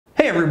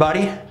Hey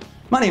everybody,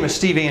 my name is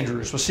Steve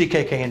Andrews with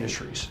CKK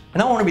Industries,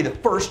 and I want to be the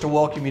first to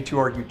welcome you to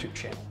our YouTube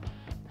channel.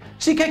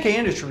 CKK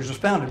Industries was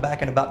founded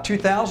back in about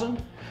 2000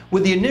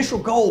 with the initial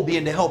goal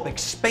being to help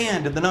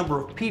expand the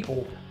number of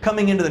people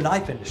coming into the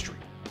knife industry.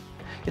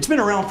 It's been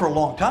around for a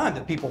long time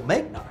that people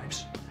make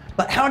knives,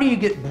 but how do you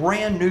get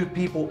brand new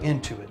people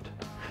into it?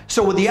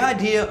 So with the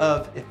idea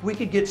of if we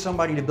could get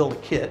somebody to build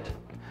a kit,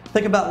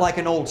 think about like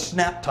an old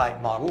snap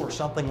type model or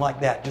something like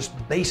that, just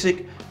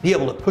basic, be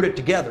able to put it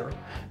together,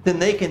 then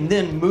they can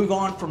then move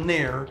on from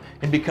there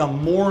and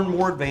become more and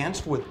more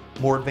advanced with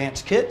more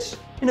advanced kits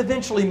and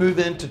eventually move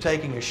into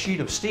taking a sheet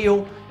of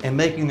steel and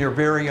making their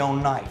very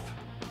own knife.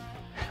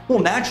 Well,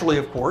 naturally,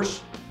 of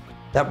course,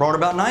 that brought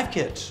about knife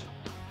kits.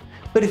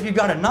 But if you've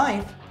got a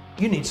knife,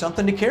 you need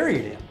something to carry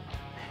it in.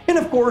 And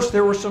of course,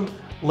 there were some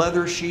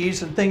leather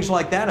sheaths and things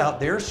like that out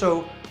there,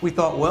 so we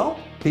thought, well,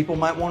 people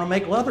might want to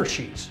make leather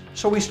sheaths.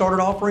 So we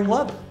started offering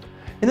leather.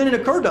 And then it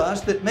occurred to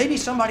us that maybe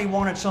somebody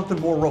wanted something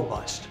more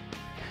robust.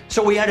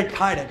 So we added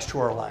Kydex to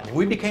our line, and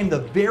we became the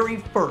very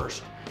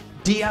first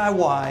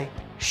DIY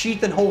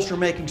sheath and holster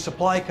making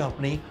supply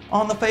company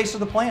on the face of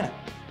the planet.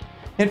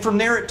 And from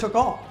there it took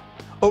off.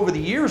 Over the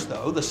years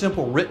though, the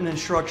simple written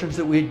instructions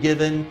that we had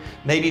given,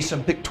 maybe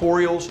some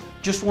pictorials,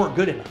 just weren't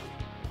good enough.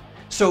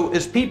 So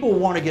as people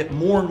want to get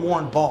more and more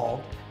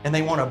involved and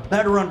they want a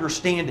better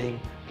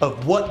understanding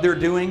of what they're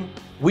doing,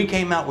 we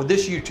came out with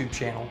this YouTube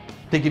channel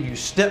to give you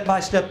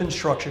step-by-step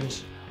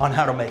instructions on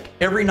how to make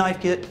every knife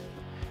kit,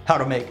 how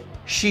to make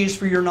sheaths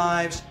for your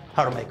knives,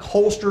 how to make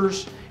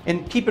holsters,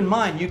 and keep in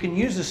mind you can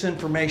use this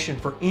information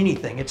for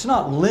anything. It's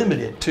not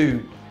limited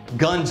to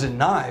guns and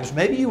knives.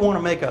 Maybe you want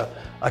to make a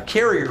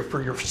carrier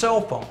for your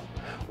cell phone,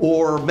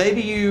 or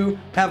maybe you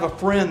have a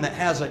friend that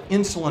has an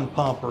insulin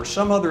pump or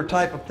some other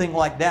type of thing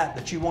like that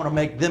that you want to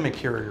make them a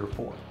carrier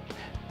for.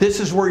 This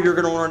is where you're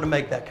going to learn to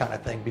make that kind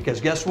of thing,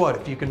 because guess what?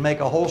 If you can make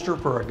a holster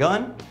for a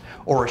gun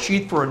or a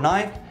sheath for a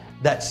knife,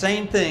 that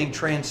same thing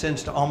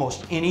transcends to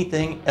almost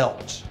anything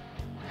else.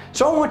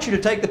 So I want you to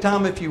take the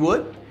time, if you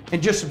would,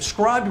 and just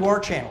subscribe to our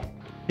channel,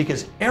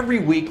 because every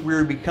week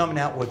we're be coming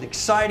out with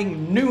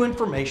exciting new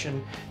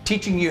information,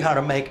 teaching you how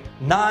to make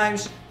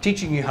knives,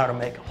 teaching you how to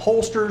make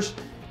holsters,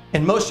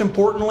 and most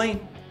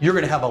importantly, you're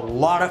going to have a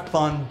lot of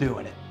fun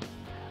doing it.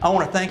 I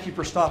want to thank you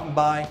for stopping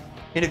by,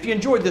 and if you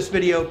enjoyed this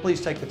video,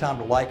 please take the time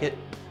to like it.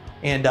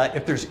 And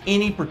if there's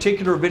any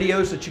particular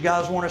videos that you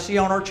guys want to see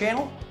on our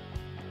channel,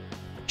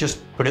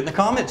 just put it in the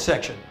comments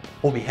section.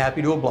 We'll be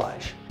happy to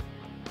oblige.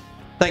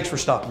 Thanks for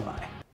stopping by.